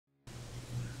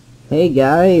Hey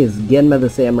guys,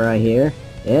 GenmaTheSamurai here,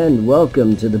 and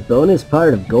welcome to the bonus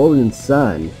part of Golden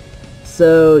Sun.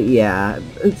 So yeah,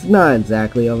 it's not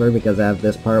exactly over because I have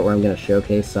this part where I'm going to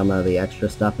showcase some of the extra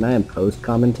stuff, and I am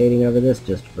post-commentating over this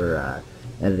just for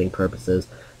editing purposes.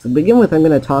 So to begin with, I'm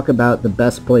going to talk about the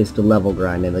best place to level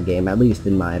grind in the game, at least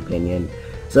in my opinion.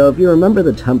 So if you remember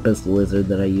the Tempest Lizard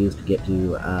that I used to get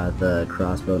to the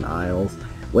Crossbone Isles,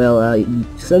 well,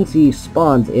 since he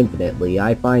spawns infinitely,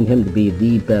 I find him to be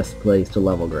the best place to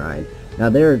level grind. Now,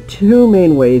 there are two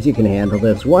main ways you can handle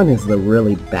this. One is the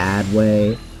really bad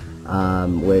way,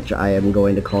 which I am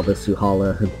going to call the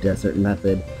Suhala Desert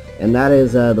Method, and that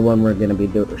is the one we're going to be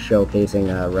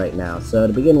showcasing right now. So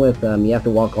to begin with, you have to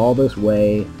walk all this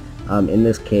way in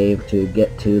this cave to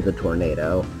get to the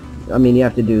tornado. I mean, you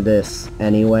have to do this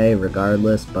anyway,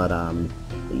 regardless, but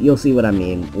you'll see what I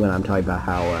mean when I'm talking about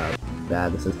how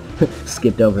bad this is.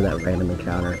 Skipped over that random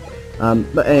encounter.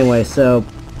 But anyway, so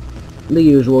the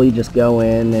usual, you just go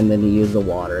in and then you use the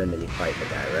water and then you fight the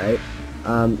guy, right?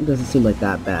 It doesn't seem like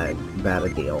that bad a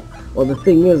deal. Well, the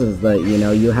thing is that, you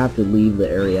know, you have to leave the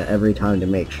area every time to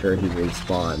make sure he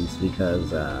respawns,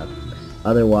 because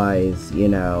otherwise, you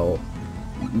know,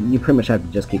 you pretty much have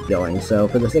to just keep going. So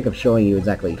for the sake of showing you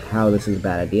exactly how this is a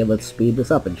bad idea, let's speed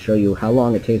this up and show you how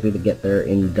long it takes me to get there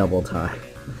in double time.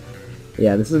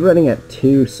 Yeah, this is running at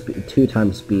 2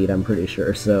 times speed, I'm pretty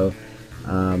sure, so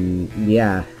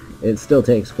yeah, it still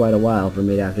takes quite a while for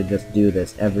me to have to just do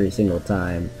this every single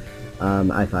time.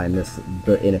 I find this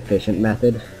the inefficient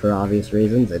method for obvious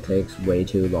reasons. It takes way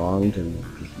too long to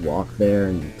just walk there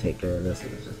and take care of this.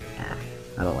 It's just,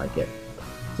 I don't like it.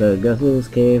 So go through this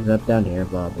cave, up down here,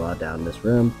 blah blah, down this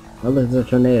room. Oh, there's a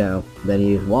tornado. Then you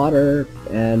use water,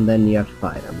 and then you have to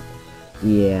fight him.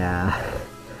 Yeah.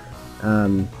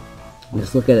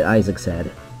 Just look at Isaac's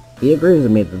head. He agrees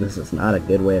with me that this is not a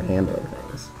good way of handling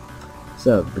things.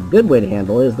 So, the good way to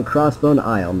handle it is the Crossbone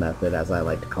Isle method, as I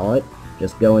like to call it.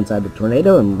 Just go inside the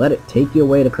tornado and let it take you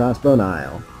away to Crossbone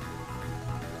Isle.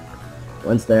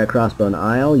 Once there at Crossbone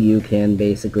Isle, you can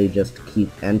basically just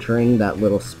keep entering that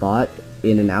little spot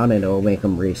in and out, and it will make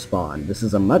them respawn. This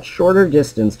is a much shorter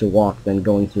distance to walk than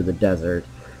going through the desert.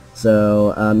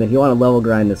 So, if you want to level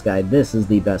grind this guy, this is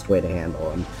the best way to handle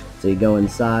him. So you go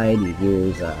inside, you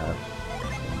use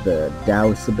the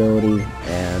Douse ability,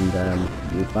 and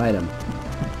you fight him.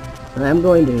 And I'm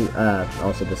going to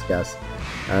also discuss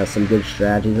some good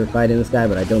strategies for fighting this guy,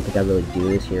 but I don't think I really do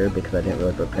this here because I didn't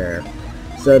really prepare.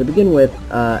 So to begin with,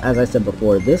 as I said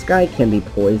before, this guy can be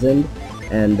poisoned,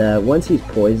 and once he's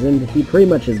poisoned, he pretty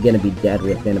much is going to be dead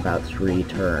within about 3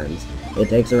 turns. It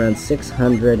takes around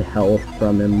 600 health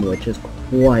from him, which is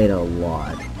quite a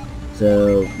lot.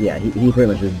 So, yeah, he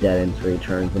pretty much is dead in 3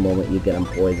 turns the moment you get him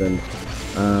poisoned.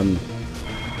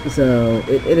 So,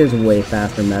 it is a way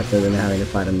faster method than having to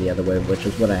fight him the other way, which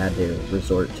is what I had to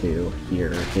resort to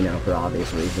here, you know, for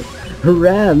obvious reasons.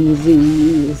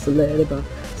 Ramsey!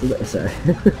 Sorry.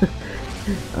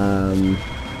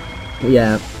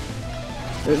 Yeah.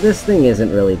 This thing isn't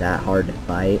really that hard to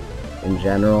fight, in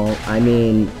general. I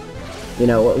mean, you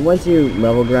know, once you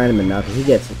level grind him enough, he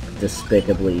gets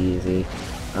despicably easy.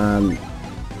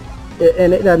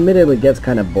 And it admittedly gets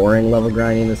kind of boring level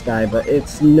grinding this guy, but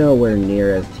it's nowhere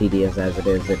near as tedious as it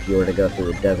is if you were to go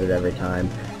through the desert every time.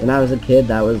 When I was a kid,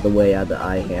 that was the way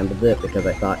I handled it, because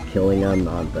I thought killing him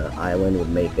on the island would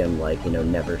make him, like, you know,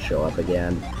 never show up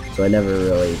again. So I never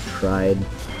really tried.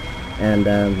 And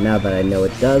now that I know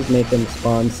it does make him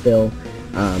spawn still,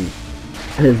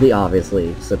 it is the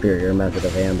obviously superior method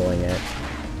of handling it.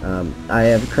 I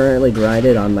have currently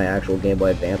grinded on my actual Game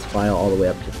Boy Advance file all the way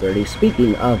up to 30.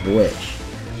 Speaking of which,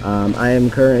 I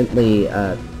am currently,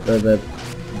 the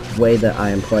way that I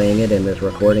am playing it in this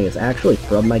recording is actually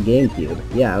from my GameCube.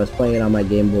 Yeah, I was playing it on my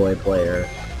Game Boy player,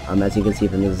 as you can see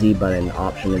from the Z button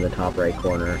option in the top right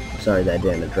corner. Sorry that I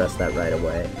didn't address that right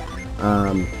away.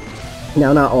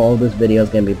 Now, not all of this video is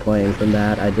going to be playing from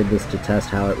that. I did this to test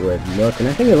how it would look, and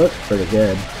I think it looks pretty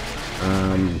good.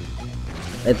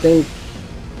 I think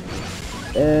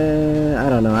I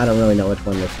don't know, I don't really know which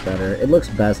one looks better. It looks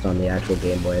best on the actual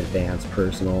Game Boy Advance,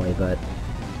 personally, but,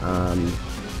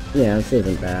 yeah, this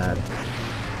isn't bad.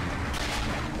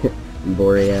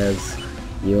 Boreas,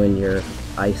 you and your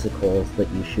icicles that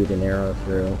you shoot an arrow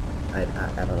through. I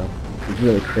don't know. It's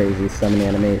really crazy summon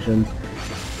animations.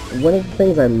 One of the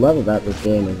things I love about this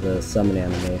game is the summon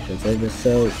animations. They're just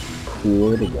so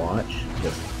cool to watch.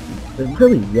 They're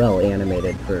really well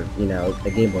animated for, you know,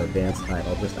 a Game Boy Advance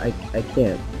title. Just, I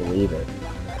can't believe it.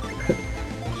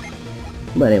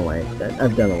 But anyway,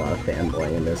 I've done a lot of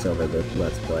fanboying in this over the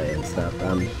Let's Play and stuff.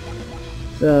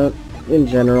 So, in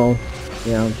general,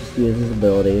 you know, just use his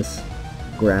abilities.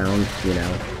 ground, you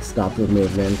know, stops with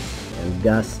movement, and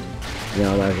gust, you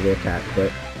know, allows you to attack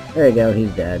quick. There you go,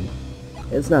 he's dead.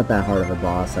 It's not that hard of a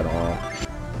boss at all.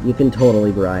 You can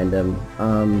totally grind him.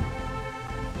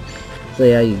 So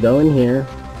yeah, you go in here,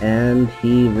 and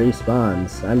he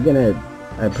respawns.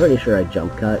 I'm pretty sure I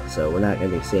jump cut, so we're not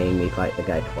going to be seeing me fight the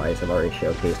guy twice. I've already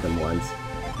showcased him once.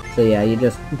 So yeah, you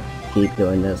just keep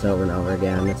doing this over and over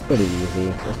again. It's pretty easy,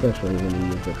 especially when you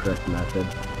use the correct method.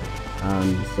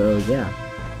 So yeah.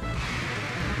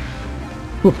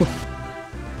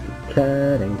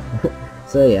 Cutting.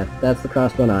 So yeah, that's the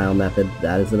crossbow and aisle method.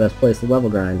 That is the best place to level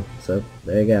grind. So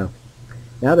there you go.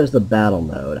 Now there's the battle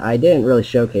mode. I didn't really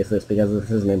showcase this because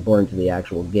this isn't important to the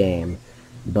actual game.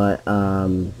 But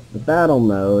the battle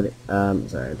mode,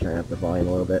 sorry, turn up the volume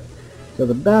a little bit. So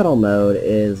the battle mode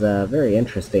is very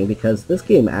interesting because this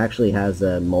game actually has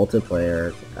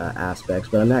multiplayer aspects,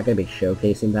 but I'm not going to be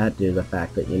showcasing that due to the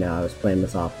fact that, you know, I was playing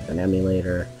this off of an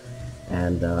emulator,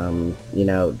 and, you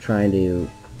know, trying to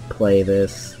play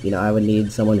this, you know, I would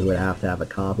need someone who would have to have a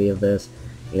copy of this.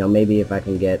 You know, maybe if I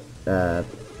can get,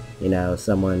 you know,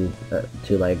 someone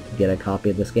to, like, get a copy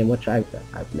of this game, which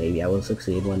maybe I will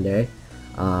succeed one day.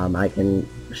 I can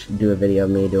do a video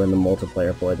of me doing the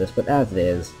multiplayer for this, but as it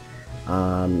is,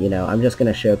 you know, I'm just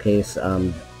going to showcase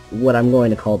what I'm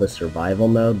going to call the survival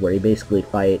mode, where you basically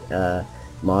fight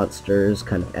monsters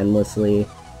kind of endlessly,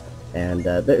 and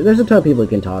there's a ton of people you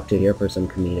can talk to here for some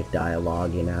comedic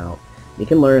dialogue, you know. You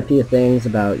can learn a few things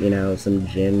about, you know, some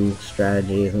Jin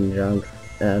strategies and junk,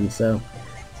 so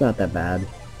it's not that bad.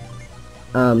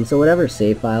 So whatever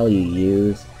save file you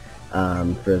use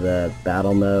for the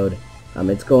battle mode,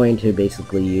 it's going to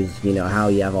basically use, you know, how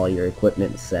you have all your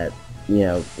equipment set, you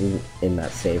know, in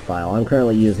that save file. I'm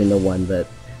currently using the one that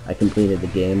I completed the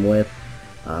game with.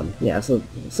 Yeah, so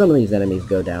some of these enemies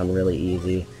go down really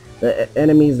easy. The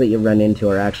enemies that you run into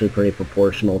are actually pretty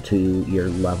proportional to your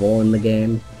level in the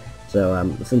game.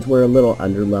 So since we're a little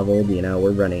under-leveled, you know,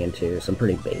 we're running into some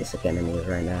pretty basic enemies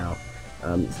right now.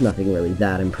 It's nothing really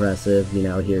that impressive. You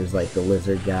know, here's like the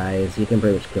lizard guys. You can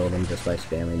pretty much kill them just by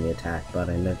spamming the attack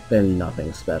button. They're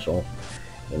nothing special,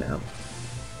 you know.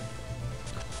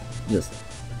 Just,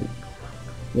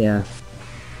 yeah,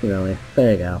 really.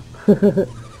 There you go.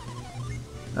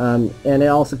 And it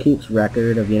also keeps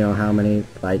record of, you know, how many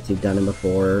fights you've done in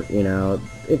before. You know,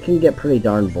 it can get pretty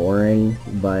darn boring,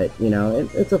 but, you know,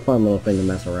 it's a fun little thing to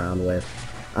mess around with.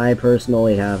 I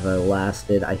personally have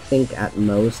lasted, I think at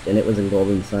most, and it was in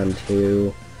Golden Sun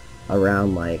 2,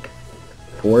 around like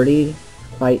 40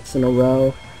 fights in a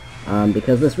row,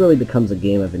 because this really becomes a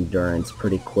game of endurance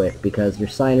pretty quick, because your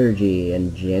Synergy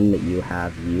and Jin that you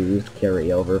have used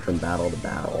carry over from battle to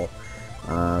battle.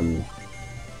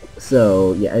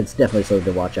 So yeah, it's definitely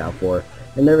something to watch out for.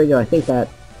 And there we go, I think that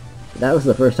was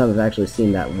the first time I've actually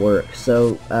seen that work.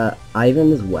 So,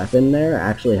 Ivan's weapon there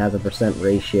actually has a %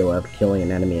 ratio of killing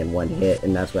an enemy in one hit,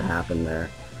 and that's what happened there.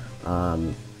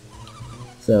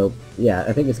 So, yeah,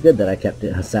 I think it's good that I kept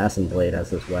Assassin Blade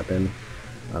as this weapon.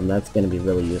 That's going to be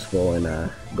really useful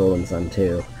in Golden Sun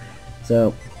 2.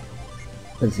 So,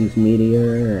 let's use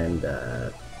Meteor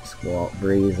and Squall,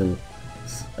 Breeze, and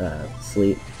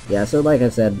Sleep. Yeah, so like I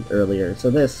said earlier, so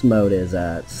this mode is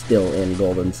still in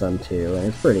Golden Sun 2, and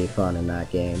it's pretty fun in that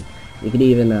game. You could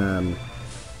even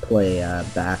play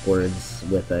backwards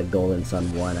with Golden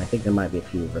Sun 1. I think there might be a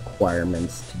few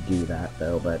requirements to do that,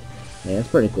 though, but yeah, it's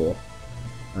pretty cool.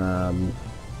 Yeah,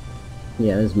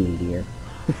 there's Meteor.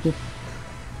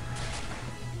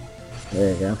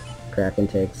 There you go. Kraken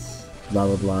takes blah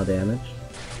blah blah damage.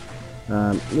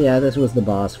 Yeah, this was the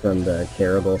boss from the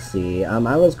Caragol Sea.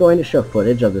 I was going to show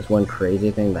footage of this one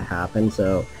crazy thing that happened,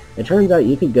 so it turns out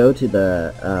you could go to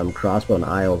the Crossbow and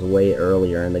Isles way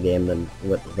earlier in the game than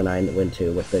when I went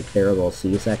to with the Caragol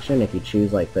Sea section. If you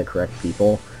choose, like, the correct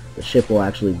people, the ship will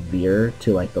actually veer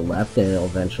to, like, the left, and it'll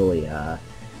eventually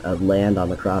land on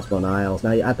the Crossbow and Isles.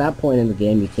 Now, at that point in the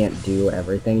game, you can't do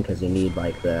everything, because you need,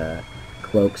 like, the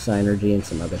Cloak Synergy and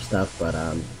some other stuff, but,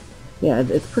 yeah,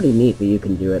 it's pretty neat that you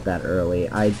can do it that early.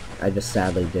 I just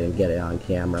sadly didn't get it on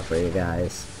camera for you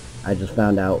guys. I just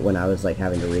found out when I was like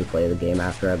having to replay the game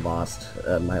after I'd lost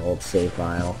my old save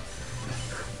file.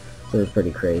 So it was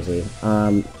pretty crazy.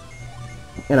 And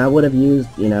I would have used,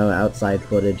 you know, outside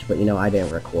footage, but, you know, I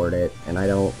didn't record it, and I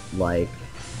don't like,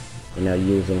 you know,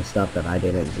 using stuff that I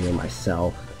didn't do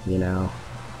myself, you know.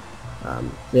 So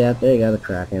yeah, there you go, the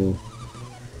Kraken.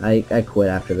 I quit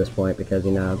after this point because,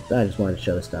 you know, I just wanted to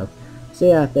show the stuff. So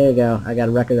yeah, there you go. I got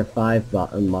a record of 5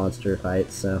 monster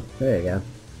fights, so there you go.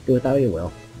 Do with how you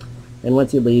will. And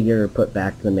once you leave, you're put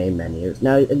back to the main menus.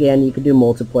 Now, again, you could do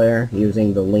multiplayer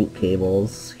using the link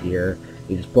cables here.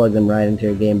 You just plug them right into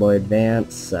your Game Boy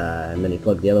Advance, and then you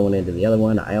plug the other one into the other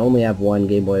one. I only have one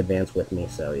Game Boy Advance with me,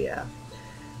 so yeah.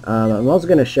 I'm also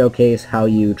going to showcase how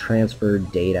you transfer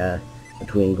data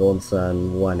between Golden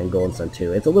Sun 1 and Golden Sun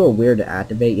 2. It's a little weird to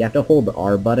activate. You have to hold the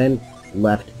R button,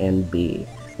 left, and B.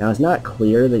 Now, it's not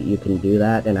clear that you can do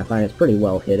that, and I find it's pretty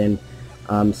well hidden.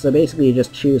 So basically, you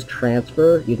just choose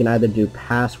transfer. You can either do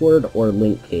password or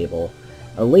link cable.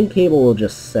 A link cable will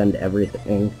just send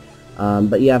everything.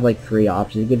 But you have like 3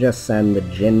 options. You could just send the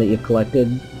gem that you've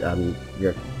collected,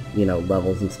 your,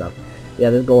 levels and stuff. Yeah,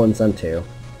 there's Golden Sun 2.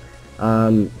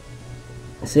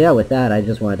 So yeah, with that, I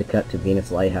just wanted to cut to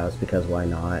Venus Lighthouse because why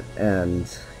not? And,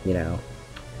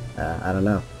 I don't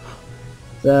know.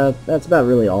 So that's about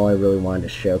really all I really wanted to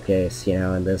showcase,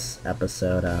 in this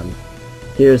episode.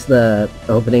 Here's the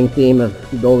opening theme of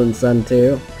Golden Sun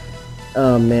 2.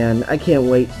 Oh man, I can't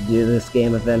wait to do this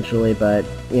game eventually, but,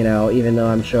 even though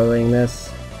I'm showing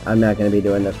this, I'm not going to be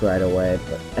doing this right away.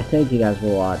 But I thank you guys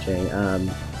for watching.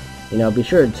 Be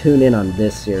sure to tune in on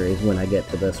this series when I get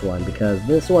to this one, because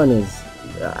this one is,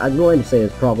 I'm going to say,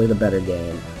 is probably the better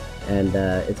game, and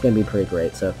it's going to be pretty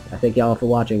great. So I thank y'all for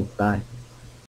watching. Bye.